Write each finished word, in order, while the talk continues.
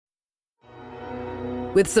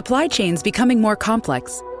With supply chains becoming more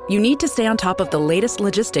complex, you need to stay on top of the latest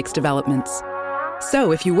logistics developments.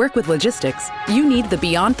 So if you work with logistics, you need the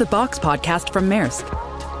Beyond the Box podcast from Maersk.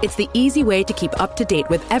 It's the easy way to keep up to date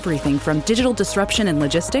with everything from digital disruption in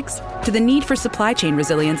logistics to the need for supply chain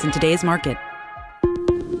resilience in today's market.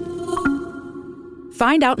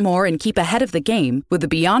 Find out more and keep ahead of the game with the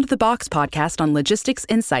Beyond the Box podcast on logistics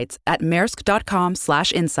insights at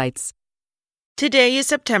maersk.com/insights. Today is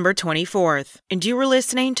September 24th, and you are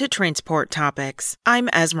listening to Transport Topics. I'm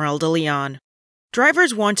Esmeralda Leon.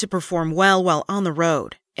 Drivers want to perform well while on the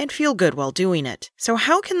road and feel good while doing it. So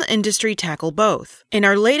how can the industry tackle both? In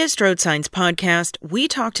our latest Road Signs podcast, we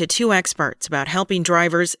talked to two experts about helping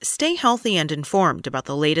drivers stay healthy and informed about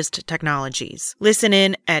the latest technologies. Listen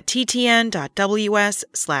in at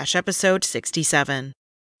ttn.ws/episode 67.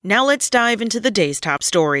 Now let's dive into the day's top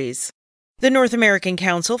stories. The North American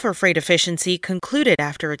Council for Freight Efficiency concluded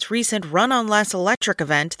after its recent Run on Less electric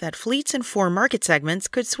event that fleets in 4 market segments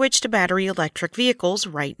could switch to battery electric vehicles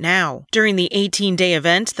right now. During the 18-day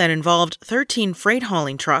event that involved 13 freight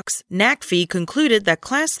hauling trucks, NACFE concluded that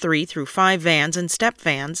Class 3 through 5 vans and step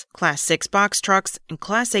vans, Class 6 box trucks, and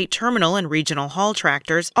Class 8 terminal and regional haul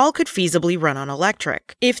tractors all could feasibly run on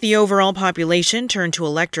electric. If the overall population turned to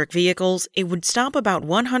electric vehicles, it would stop about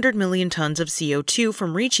 100 million tons of CO2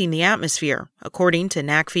 from reaching the atmosphere, according to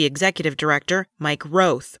NACFE Executive Director Mike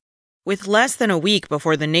Roth. With less than a week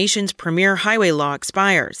before the nation's premier highway law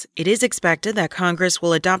expires, it is expected that Congress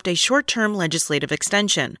will adopt a short-term legislative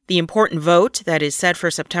extension. The important vote that is set for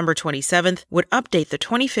September 27th would update the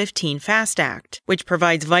 2015 FAST Act, which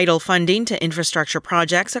provides vital funding to infrastructure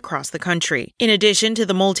projects across the country. In addition to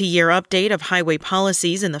the multi-year update of highway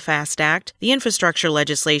policies in the FAST Act, the infrastructure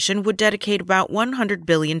legislation would dedicate about $100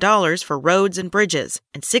 billion for roads and bridges,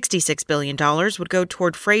 and $66 billion would go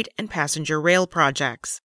toward freight and passenger rail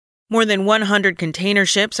projects. More than 100 container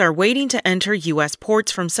ships are waiting to enter U.S. ports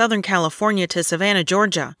from Southern California to Savannah,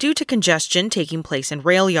 Georgia, due to congestion taking place in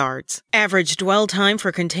rail yards. Average dwell time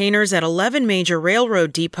for containers at 11 major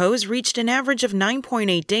railroad depots reached an average of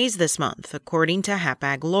 9.8 days this month, according to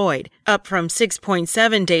Hapag-Lloyd, up from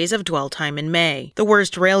 6.7 days of dwell time in May. The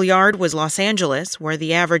worst rail yard was Los Angeles, where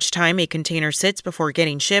the average time a container sits before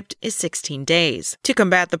getting shipped is 16 days. To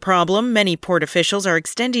combat the problem, many port officials are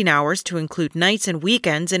extending hours to include nights and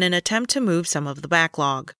weekends in an attempt to move some of the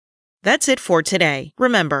backlog. That's it for today.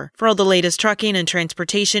 Remember, for all the latest trucking and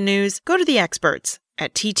transportation news, go to the experts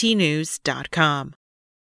at ttnews.com.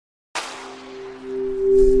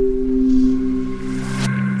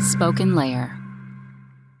 Spoken Layer.